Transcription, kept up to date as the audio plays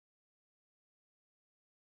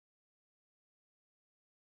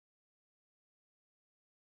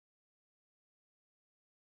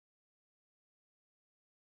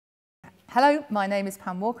Hello, my name is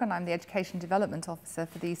Pam Walker and I'm the Education Development Officer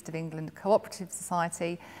for the East of England Co-operative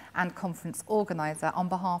Society and conference organiser on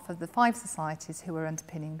behalf of the 5 societies who are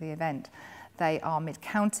underpinning the event. They are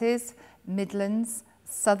Mid-Counties, Midlands,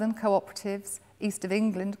 Southern Cooperatives, East of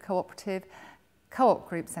England Cooperative, Co-op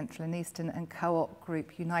Group Central and Eastern and Co-op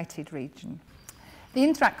Group United Region. The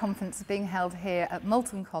Interact conference is being held here at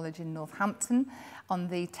Moulton College in Northampton on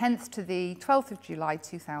the 10th to the 12th of July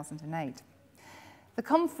 2008. The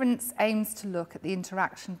conference aims to look at the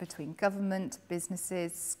interaction between government,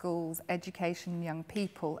 businesses, schools, education, young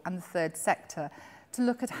people and the third sector to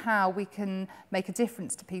look at how we can make a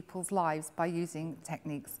difference to people's lives by using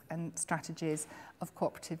techniques and strategies of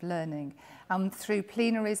cooperative learning. Through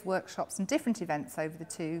plenaries, workshops and different events over the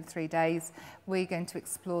 2-3 days, we're going to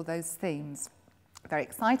explore those themes. Very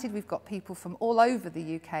excited, we've got people from all over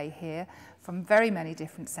the UK here, from very many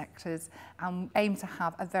different sectors, and aim to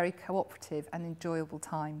have a very cooperative and enjoyable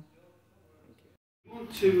time. We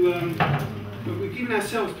want to, we've given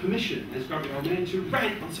ourselves permission as Grumpy Old Men to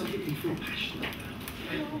rant on something we feel passionate about.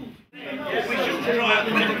 We should try out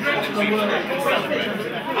the democratic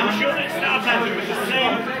I'm sure that starts out with the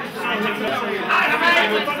same sort of...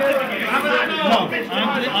 No, the co-op is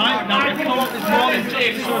more than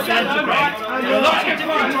social enterprise.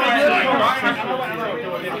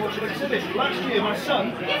 Last year my son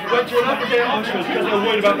went to another day at Oxford because they were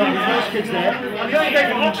worried about that with most kids there, and the only day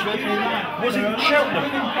from Oxford was in Cheltenham.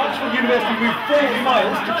 Oxford University moved 40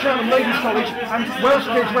 miles to Cheltenham Ladies College, and Welsh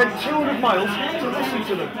kids went 200 miles to listen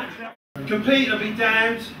to them. Compete or be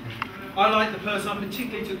damned. I like the person, I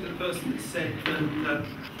particularly took the person that said that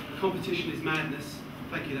competition is madness.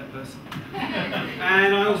 Thank you, that person.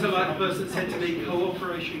 And I also like the person that said to me,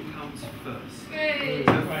 cooperation comes first. So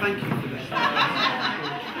thank you for that.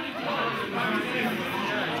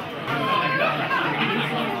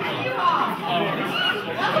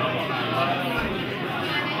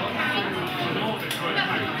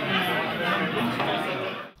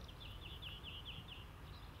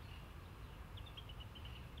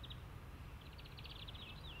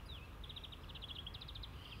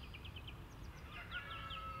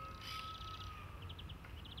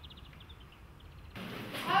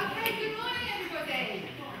 Okay, good morning everybody.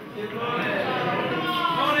 Good morning.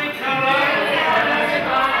 Morning,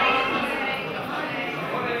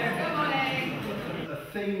 A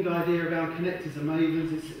themed idea around connectors and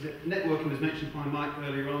mavens. Networking was mentioned by Mike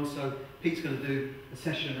earlier on, so Pete's going to do a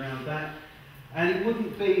session around that. And it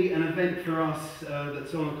wouldn't be an event for us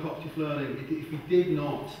that's on cooperative learning if we did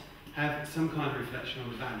not have some kind of reflection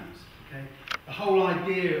on the values. Okay? The whole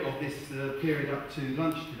idea of this period up to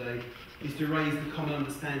lunch today is to raise the common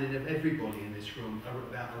understanding of everybody in this room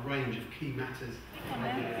about a range of key matters.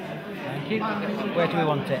 Thank you. Where do we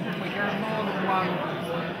want it? We go more than one,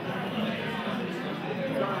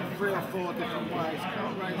 3 or 4 different ways.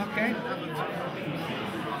 Okay.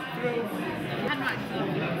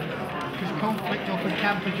 Because conflict often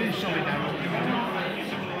can produce solidarity.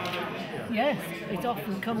 Yes, it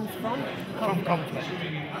often comes from conflict.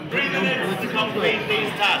 3 minutes to complete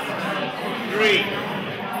these tasks. 3.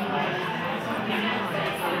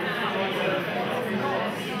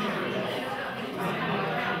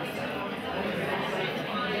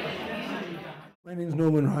 My name is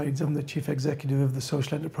Norman Rides. I'm the Chief Executive of the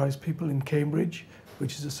Social Enterprise People in Cambridge,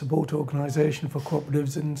 which is a support organisation for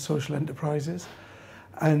cooperatives and social enterprises.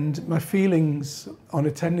 And my feelings on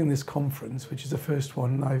attending this conference, which is the first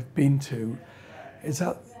one I've been to, is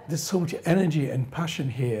that there's so much energy and passion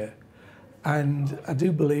here. And I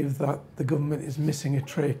do believe that the government is missing a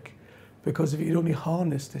trick, because if you'd only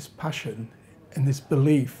harness this passion and this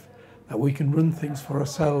belief that we can run things for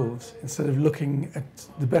ourselves instead of looking at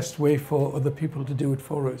the best way for other people to do it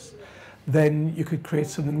for us, then you could create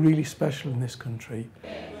something really special in this country.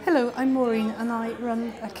 Hello, I'm Maureen and I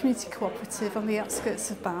run a community cooperative on the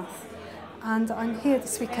outskirts of Bath. And I'm here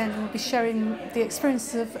this weekend and we'll be sharing the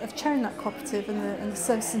experiences of chairing that cooperative and the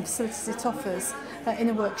services and facilities it offers in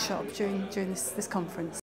a workshop during this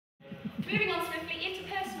conference. Moving on swiftly,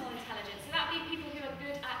 interpersonal intelligence. So that would be people who are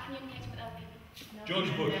good at communicating with other people.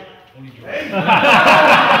 George Bush. Only George.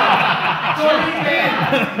 Tony Benn!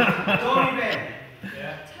 Tony Benn!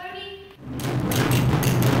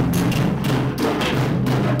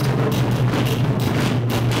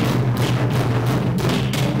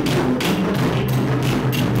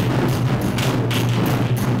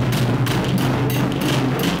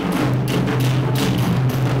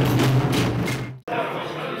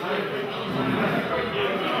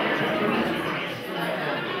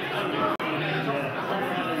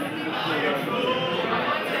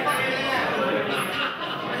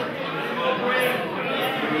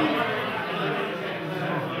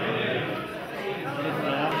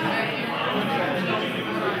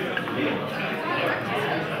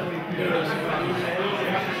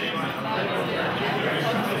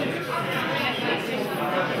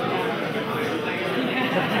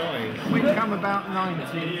 about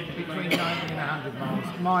 90, between 90 and 100 miles.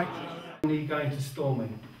 Mike? Only going to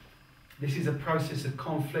storming. This is a process of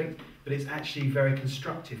conflict, but it's actually very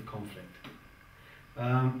constructive conflict.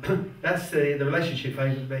 That's the relationship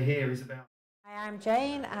over here is about. Hi, I'm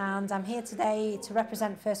Jane and I'm here today to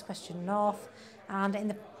represent First Question North, and in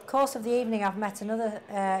the course of the evening I've met another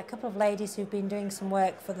couple of ladies who've been doing some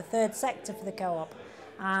work for the third sector for the co-op,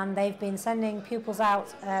 and they've been sending pupils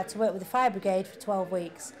out to work with the fire brigade for 12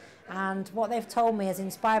 weeks, and what they've told me has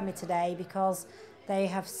inspired me today because they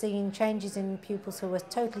have seen changes in pupils who were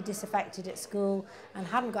totally disaffected at school and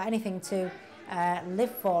hadn't got anything to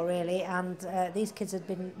live for really, and these kids have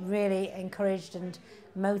been really encouraged and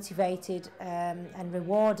motivated and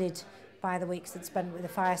rewarded by the weeks they'd spent with the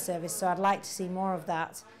fire service, so I'd like to see more of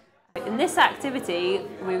that. In this activity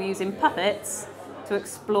we're using puppets to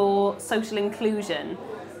explore social inclusion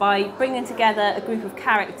by bringing together a group of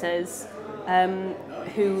characters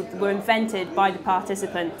who were invented by the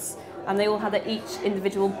participants, and they all had each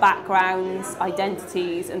individual backgrounds,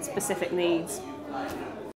 identities and specific needs.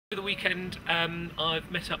 Over the weekend I've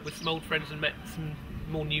met up with some old friends and met some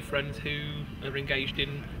more new friends who are engaged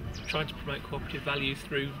in trying to promote cooperative values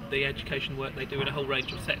through the education work they do in a whole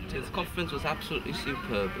range of sectors. The conference was absolutely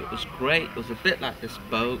superb. It was great. It was a bit like this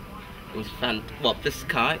boat. It was this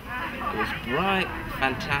kite. It was bright,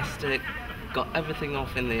 fantastic, got everything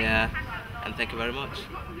off in the air, and thank you very much.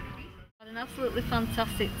 I had an absolutely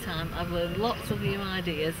fantastic time. I've learned lots of new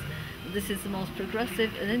ideas. This is the most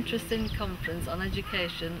progressive and interesting conference on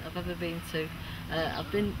education I've ever been to.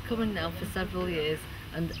 I've been coming now for several years,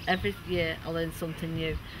 and every year I learn something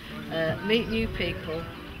new. Meet new people,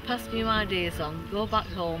 pass new ideas on, go back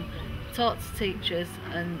home, talk to teachers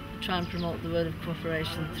and try and promote the word of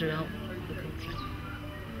cooperation throughout the country.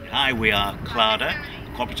 Hi, we are CLADA,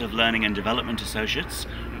 Cooperative Learning and Development Associates.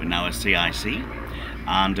 We're now a CIC,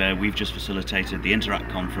 and we've just facilitated the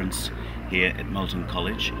Interact conference here at Moulton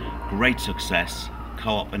College. Great success,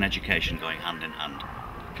 co-op and education going hand in hand.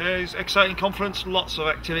 Okay, it's an exciting conference, lots of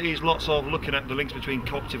activities, lots of looking at the links between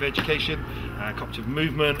cooperative education, cooperative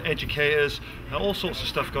movement, educators, all sorts of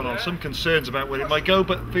stuff going on. Some concerns about where it might go,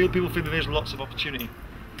 but people feel there's lots of opportunity.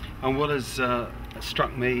 And what has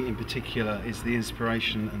struck me in particular is the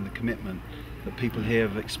inspiration and the commitment that people here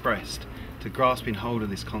have expressed to grasping hold of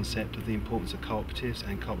this concept of the importance of cooperatives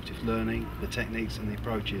and cooperative learning, the techniques and the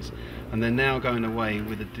approaches, and they're now going away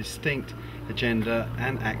with a distinct agenda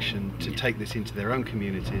and action to take this into their own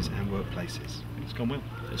communities and workplaces. It's gone well.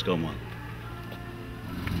 It's gone well.